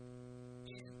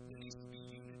 And there needs to be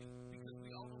unity because we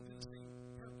all don't do the same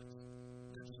purpose.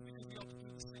 Now, just because we all do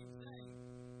the same thing,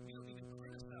 we don't need to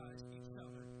criticize each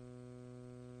other.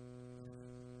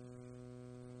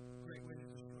 Great way to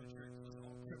destroy church. Let's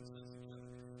all criticize each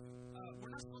other.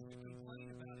 We're not supposed to complain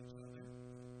about each other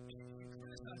and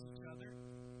criticize each other.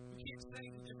 We can't say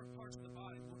to different parts of the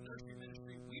body, well, nursery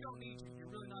ministry, we don't need you.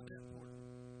 You're really not that important.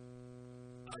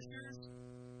 Ushers,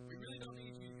 we really don't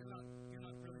need you. You're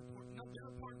not really important. No, they're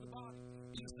a part of the body.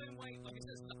 In the same way, like it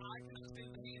says, the eye cannot say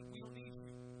to the hand, we don't need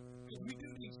you. Because we do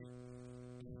need you.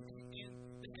 And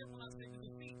the head will not say to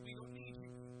the feet, we don't need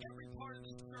you. Every part of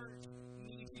this church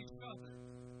needs each other.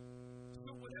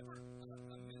 So whatever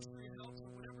a ministry helps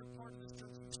or whatever part of this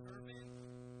church you serve in,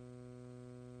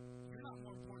 you're not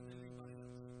more important than anybody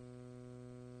else.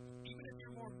 Even if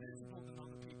you're more visible than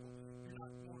other people, you're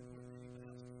not more important than anybody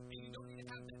else. And you don't need to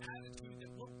have the attitude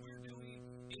that what we're doing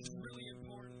is really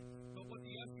important, but what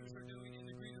the ushers are doing and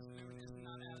the greeters are doing is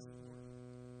not as important.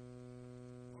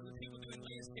 Or the people doing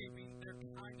landscaping, they're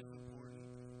kind of important,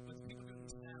 but the people doing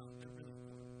the sound, they're really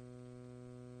important.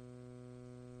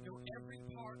 Every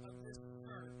part of this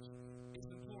church is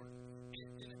important.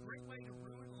 And a great way to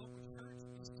ruin a local church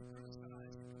is to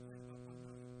criticize and complain about one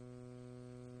another.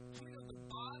 How many know the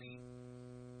body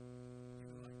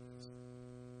is like this?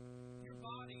 Your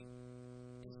body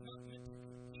is not meant to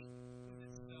compete with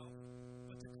itself,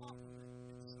 but to complement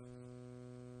itself.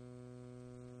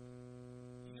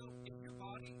 If your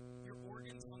body, your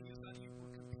organs on the inside of you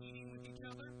were competing with each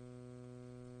other,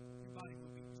 your body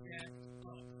would be jacked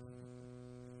up.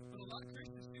 But a lot of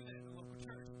Christians do that in the local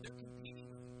church. They're competing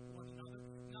with one another,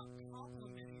 not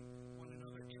complimenting one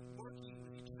another, and working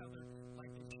with each other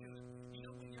like they should.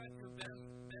 When you're at your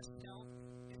best health,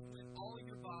 is when all of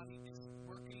your body is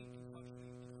working and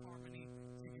functioning in harmony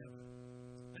together.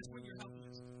 That's when you're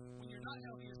healthiest. When you're not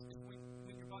healthiest is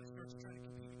when your body starts trying to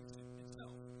compete against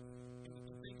itself. And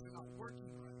things are not working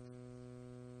right.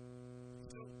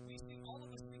 So we see all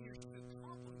of us in here should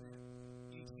complement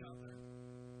each other,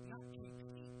 not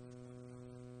compete with one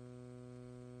another.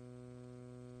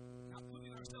 Not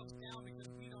putting ourselves down because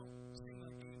we don't sing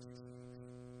like Daisy sings.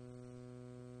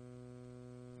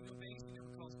 Daisy never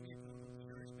calls me a pillar of the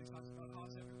church, but he talks about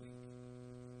Haas every week.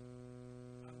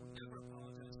 I will never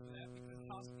apologize for that because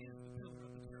Haas is the pillar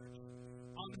of the church.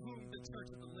 the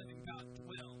church of the living God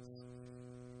dwells,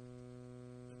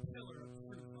 the pillar of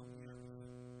truth on the earth.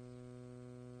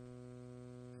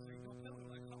 There ain't no pillar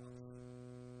like Hoss.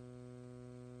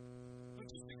 But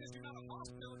just because you're not a Hoss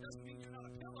pillar doesn't mean you're not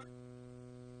a pillar.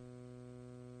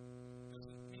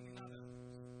 Doesn't mean you're not a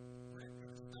brick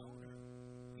or a stone or a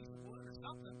piece of wood or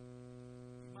something.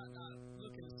 You might not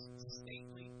look as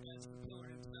stately as the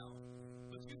pillar himself,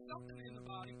 but you're something in the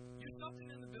body, you're something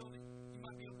in the building. You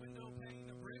might be a window pane,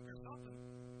 a brick, or something.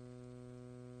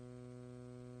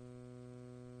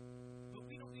 But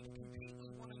we don't need to compete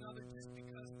with one another just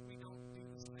because we don't do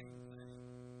the same thing.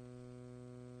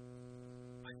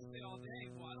 I can say all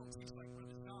day, well, I don't teach like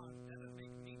Brother John. That doesn't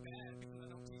make me bad because I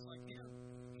don't teach like him.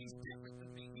 He's different than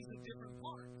me. He's a different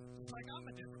part. Just like I'm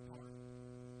a different part.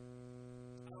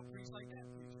 I don't preach like that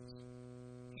preaches.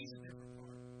 He's a different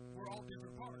part. We're all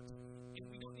different parts. And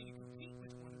we don't need to compete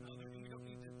with one another, and we don't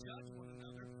need to judge one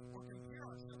another or compare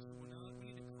ourselves to one another.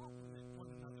 We need to complement one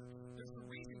another. There's a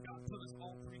reason God put us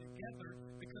all three together,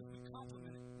 because we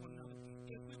complement one another.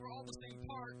 If we were all the same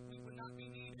part, we would not be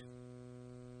needed.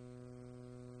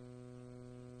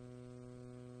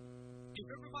 If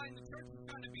everybody in the church is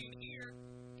trying to be an ear,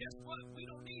 guess what? We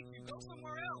don't need you. Go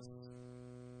somewhere else.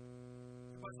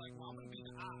 Everybody's like, well, I'm going to be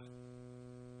the eye.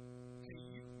 Okay,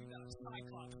 you got a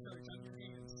Cyclops church on your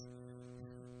hands.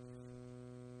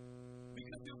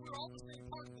 Because if we're all the same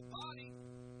part of the body,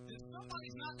 then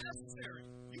somebody's not necessary.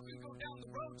 You can go down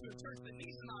the road to a church that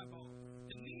needs an eyeball,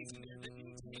 that needs an ear, that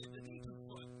needs a hand, that needs a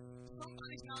foot.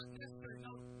 Somebody's not necessary.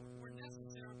 No, we're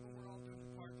necessary, but we're all doing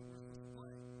the part that we're supposed to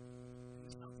play. And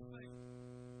it's not the same.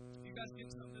 You guys get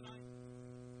something tonight?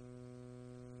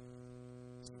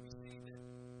 So we see that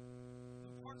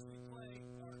the parts we play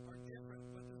are different,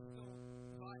 but they're still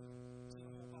vital to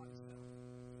the whole body's health.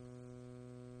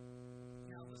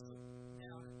 Now let's look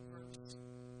down at verse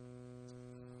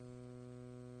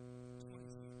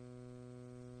 22.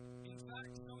 In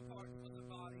fact, some parts of the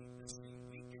body that seem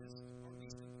weakest or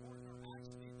least important are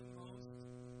actually the most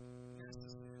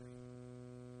necessary.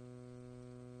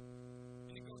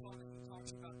 And it goes on and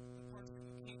talks about the parts that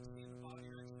you can't see in the body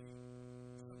are actually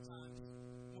sometimes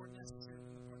more necessary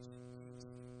than the parts that you can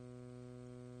see.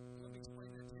 Let me explain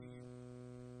that to you.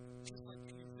 Just like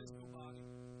in your physical body,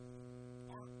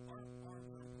 our arms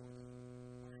are important,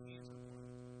 our hands are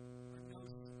important, our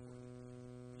nose is important.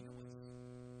 You know what's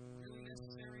really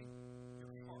necessary?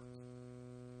 Your heart.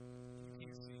 You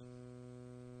can't see it.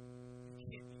 Your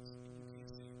kidneys, you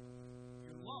can't see it.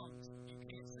 Your lungs, you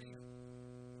can't see them.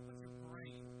 But your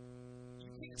brain,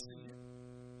 you can't see it.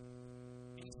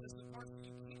 And it says the parts that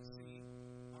you can't see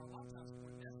are a lot of times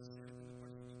more necessary than the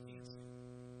parts that you can see.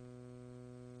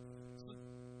 So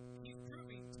he's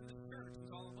proving to the church,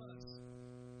 to all of us,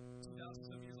 2,000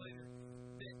 some years later,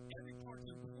 that every part's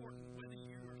important, whether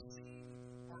you are seen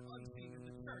or unseen in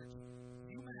the church.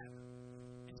 You matter.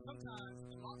 And sometimes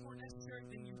a lot more necessary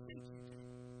than you think you do.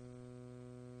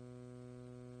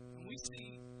 When we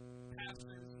see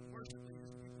pastors and worship leaders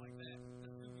and people like that,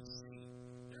 that's who we see.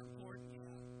 They're important,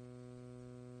 yeah.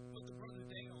 But the Brother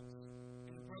Dales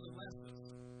and the Brother Leslies,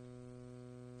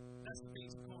 that's the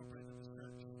beans and cornbread of this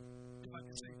church, if I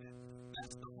can say that.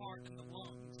 That's the heart and the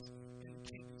lungs and the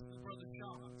kidneys, the Brother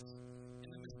Johns and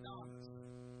the Miss Donnas,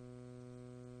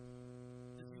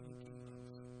 the Julie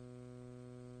Kimbos,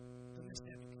 the Miss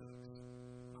Debbie Cooks.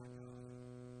 My God.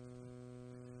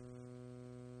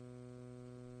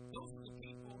 Those are the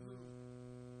people who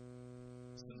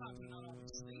sometimes are not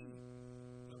always seen,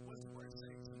 but what's the word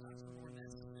say? Sometimes they're more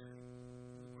necessary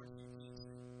than the parts you can't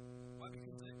see. Why?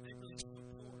 Because they really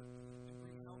support and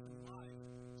bring health and life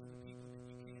to the people that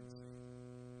you can see.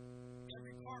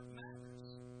 Every part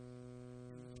matters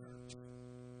in the church.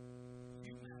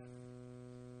 You matter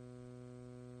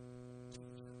to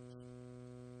the church.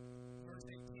 Verse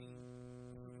 18,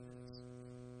 look at this.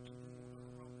 And then we'll go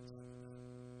to Romans after that.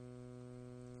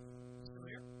 Still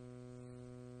here?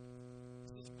 It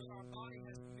says, but our body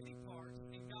has many parts,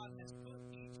 and God has put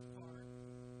each part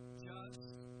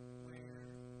just where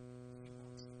He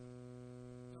wants it.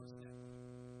 Notice that.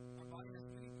 Our body has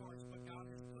many parts, but God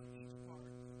has put each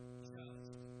part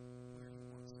just where He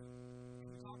wants it. Can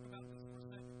we talk about this for a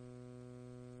second?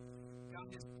 God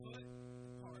has put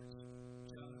the parts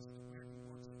just where He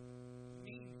wants it.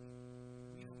 Meaning,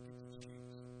 we don't get to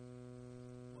choose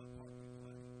what part we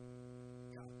play.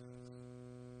 God does.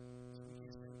 So we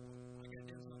can't say, well, I got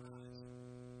dibs on eyes.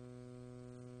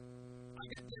 I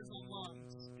got dibs on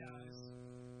lungs, guys.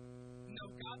 No,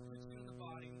 God puts you in the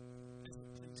body as it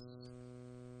pleases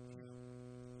Him.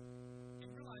 And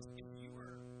realize if you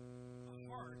were a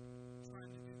heart trying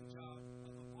to do the job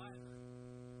of a bladder,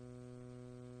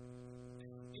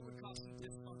 it would cost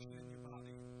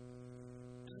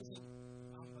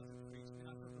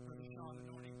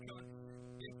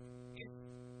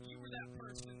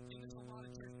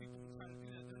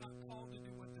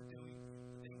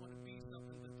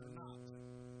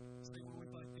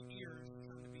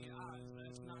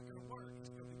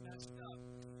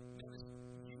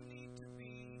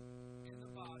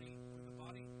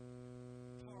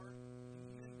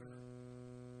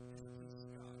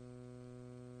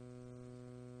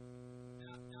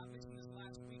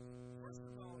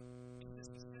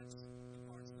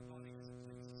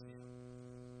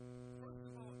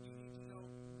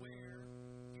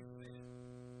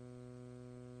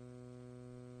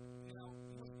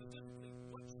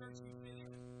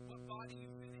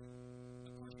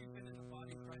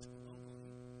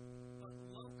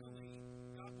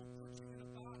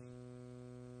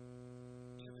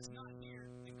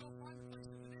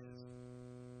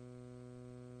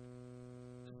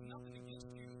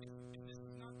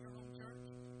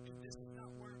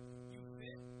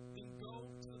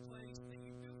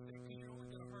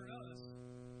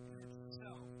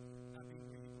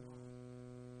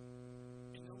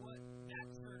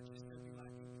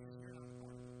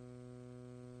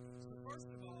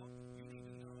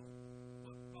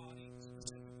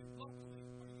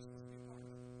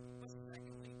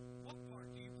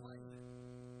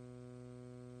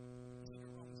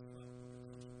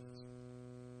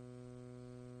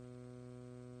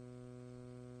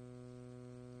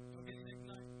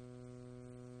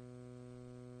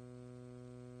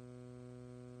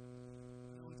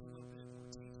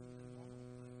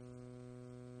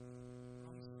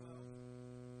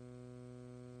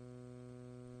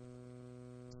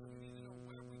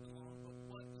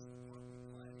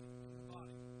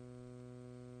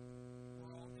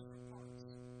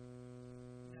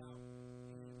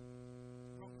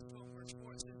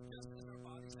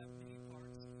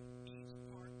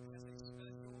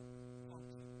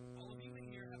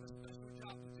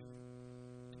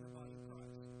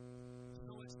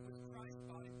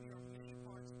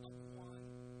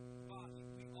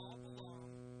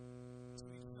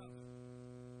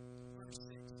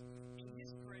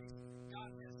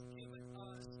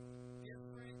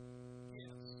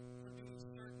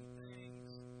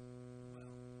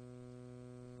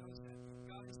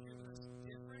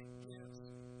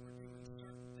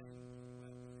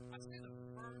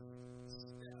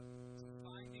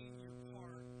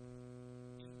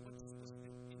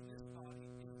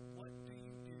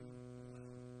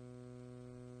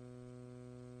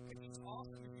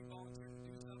awesome if you volunteer to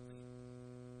do something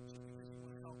just because you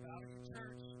want to help out at your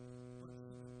church, but it's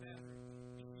even better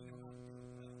if you know how to do it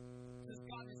well. Because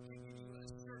God has given you a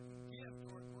certain gift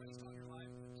or a grace on your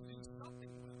life to do something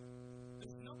well.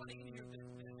 There's nobody in here that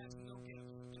has no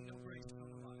gifts and no grace on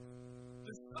their life.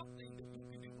 There's something that you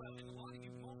can do well, and a lot of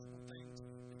you multiple things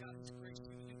that God has graced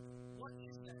you to do. What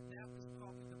is that? That is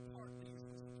probably the part that you're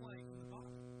supposed to play in the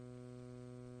body.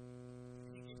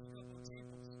 And he gives you a couple of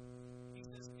examples. He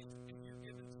says, if you're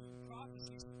given to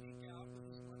prophecy, speak out with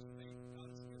as much faith as God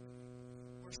has given you.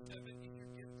 Verse 7, if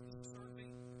you're given to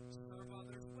serving, serve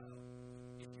others well.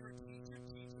 If you're a teacher,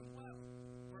 teach them well.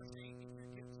 Verse 8, if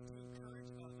you're given to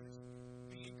encourage others,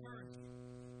 be encouraging.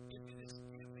 If it is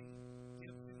giving,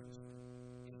 give generously.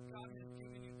 If God has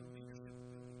given you the leadership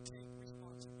ability, take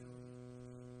responsibility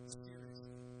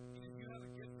seriously. And if you have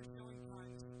a gift for showing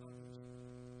kindness to others,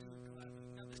 do it gladly.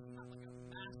 Now, this is not like a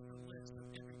master list of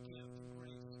every gift and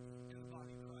grace in the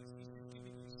body of Christ. He's just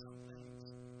giving you some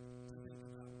things to think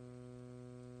about.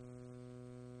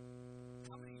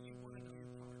 How many of you want to know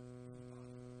your part in the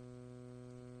body?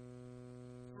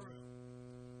 For real.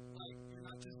 Like, you're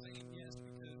not just saying yes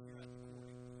because you're at the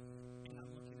court and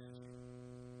I'm looking at you.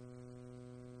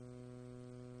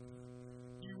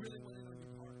 You really want to know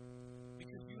your part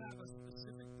because you have a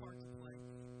specific part to play,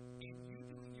 and you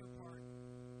doing your part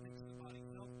makes the body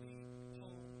healthy,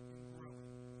 whole, and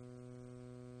growing.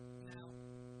 Now,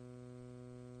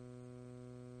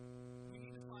 we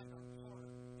need to find our part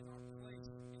and our place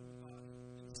in the body.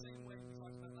 In the same way we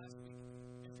talked about last week,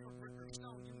 if you're a brick or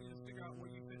stone, you need to figure out where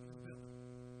you fit in the building.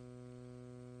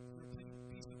 If you're a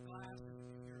piece of glass, if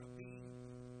you're a beam,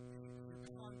 if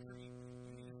you're concrete,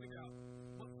 you need to figure out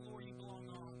what floor you belong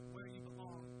on, where you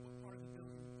belong, what part of the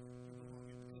building you belong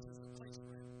in, because there's a place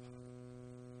for everybody.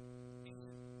 And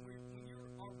when you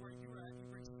are where you're at, you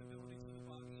bring stability to the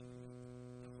body and you make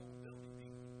the whole building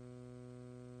be.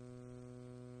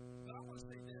 But I want to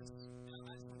say this, and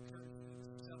I just want to encourage you, and this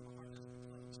is out of my heart as we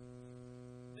close,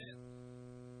 that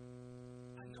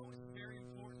I know it's very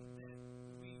important that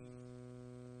we,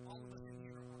 all of us in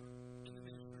here, are in the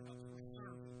ministry of helps. We're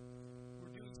serving.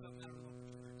 We're doing something out of the local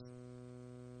church.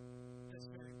 That's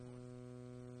very important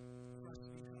for us to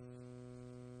be healthy.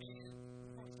 And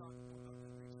we'll probably talk more about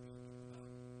that next week, about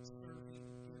serving,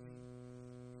 giving,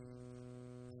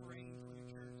 praying for your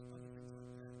church, other things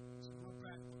like that. So more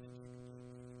practical things you can do.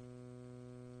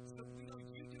 So we know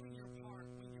you doing your part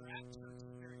when you're at church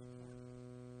is very important.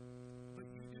 But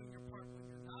you doing your part when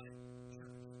you're not at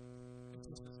church is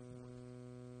just as important.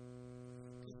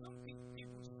 Because some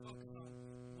people just focus on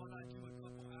what I do a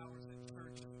couple hours at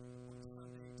church on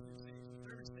Sunday, Tuesdays, and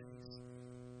Thursdays,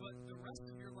 but the rest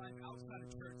of your life outside of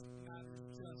church matters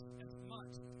just as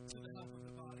much to the health of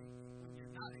the body when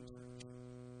you're not in church.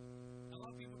 A lot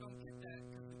of people don't get that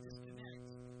because they disconnect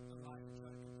the life and try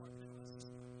to compartmentalize. This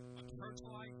is my church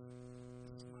life,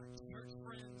 this is my church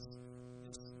friends,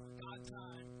 this is my God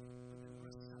time, but then the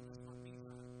rest of the time that's my me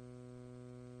time.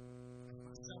 That's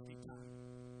my selfie time.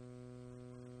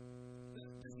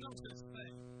 There's no such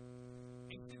thing.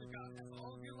 It's either God has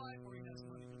all of your life or He has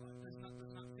none of your life. There's not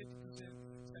 50%,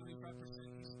 75%.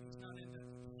 He's not into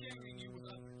sharing you with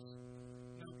others.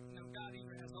 No, God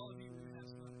either has all of you or He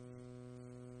has none of you.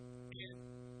 And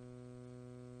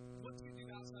what you do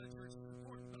outside of church is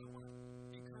important, but I want to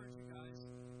encourage you guys.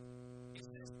 Is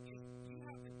this, if you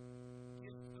have the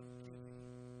gift of giving,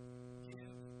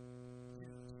 give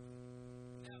generously.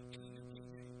 Now, in the New King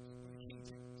James, or the King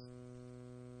James,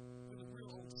 for the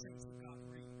real old saints of God,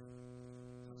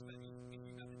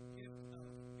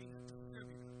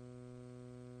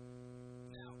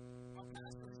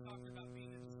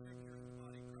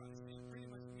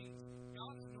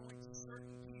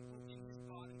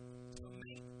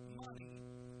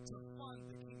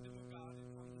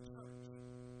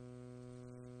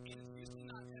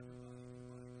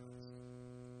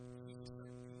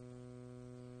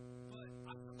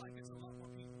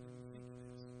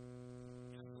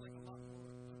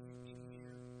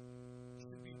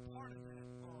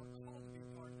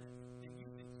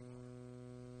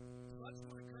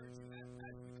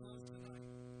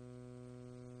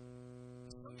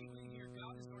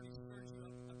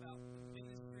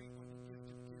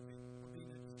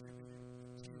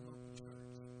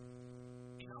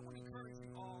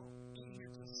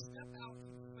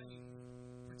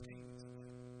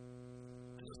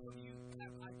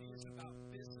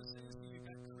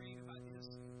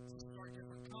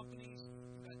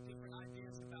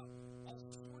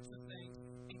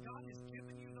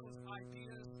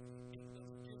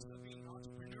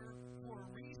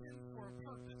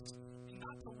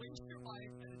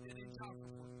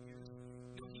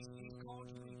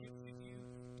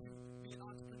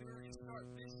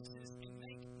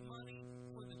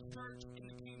 church in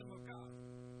the kingdom of God.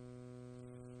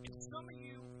 And some of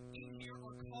you in here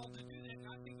are called to do that, and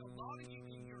I think a lot of you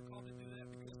in here are called to do that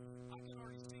because I can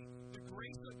already see the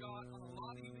grace of God on a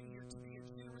lot of you in here to be a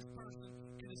generous person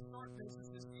and to start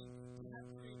businesses and to have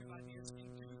creative ideas and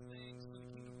do things for the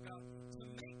kingdom of God, to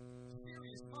make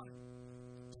serious money,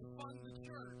 to fund the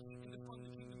church and to fund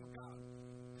the kingdom of God.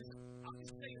 Because I'll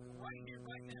just say it right here,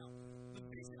 right now. The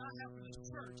vision I have for this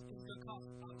church is going to cost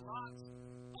a lot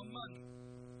of money.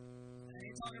 I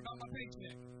ain't talking about my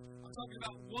paycheck. I'm talking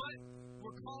about what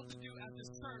we're called to do at this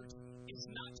church. It's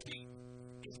not cheap.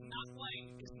 It's not lame.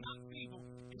 It's not feeble.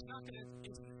 It's going to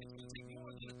take more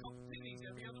than a couple pennies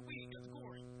every other week at the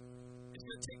Corey. It's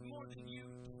going to take more than you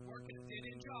working a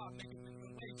dead-end job, making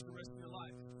minimum wage for the rest of your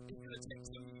life. It's going to take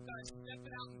some of you guys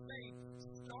stepping out in faith,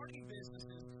 starting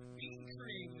businesses, being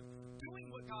creative, doing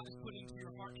what God has put into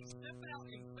your heart, and stepping out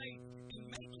in faith and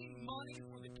making money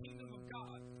for the kingdom of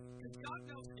God. Because God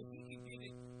knows if He can get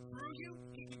it through you,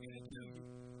 He can get it to you.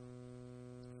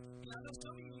 And I know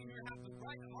some of you here have the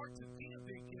right heart to be a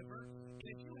big giver, and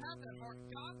if you have that heart,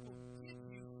 God will give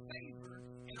you favor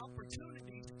and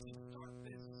opportunities to start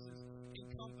businesses and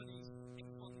companies and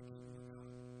fund the kingdom of God.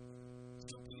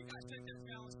 So can you guys take that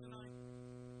challenge tonight?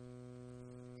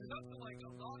 Because I feel like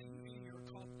a lot of you in here are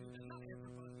called to do that. Not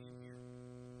everybody in here.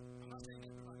 I'm not saying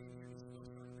everybody in here needs to go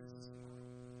start a business tomorrow.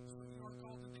 Some of you are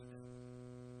called to do that.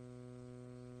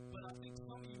 But I think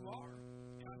some of you are.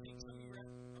 And I think some of you are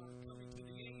coming to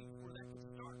the age where that could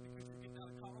start because you're getting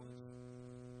out of college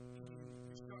and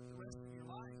you start the rest of your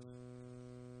life.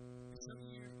 And some of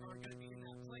you are going to be in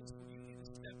that place where you need to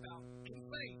step out in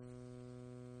faith.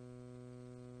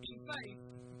 In faith.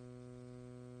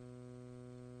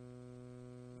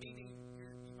 Meaning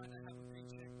you might not have a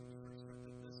paycheck when you first start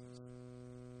that business.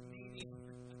 Meaning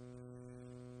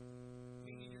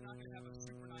you're not going to have a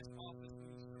super nice office when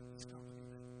you start this company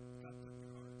that God put in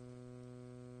your heart.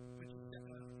 But you step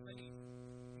out of faith,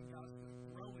 and God's going to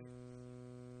grow it,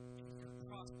 and He's going to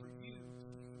prosper you, so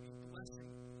you can be a blessing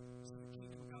to the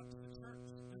kingdom of God, to the church.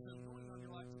 There's an anointing on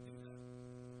your life to do that.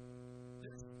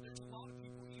 There's a lot of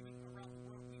people, even around the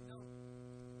world, we know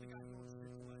the guy who owns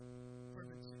Chick-fil-A,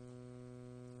 perfect example.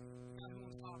 The guy who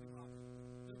owns Hobby Lobby.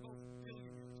 They're both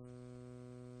billionaires.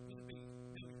 With a B,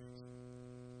 billionaires.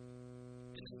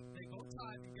 And they both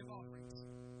tithe and give off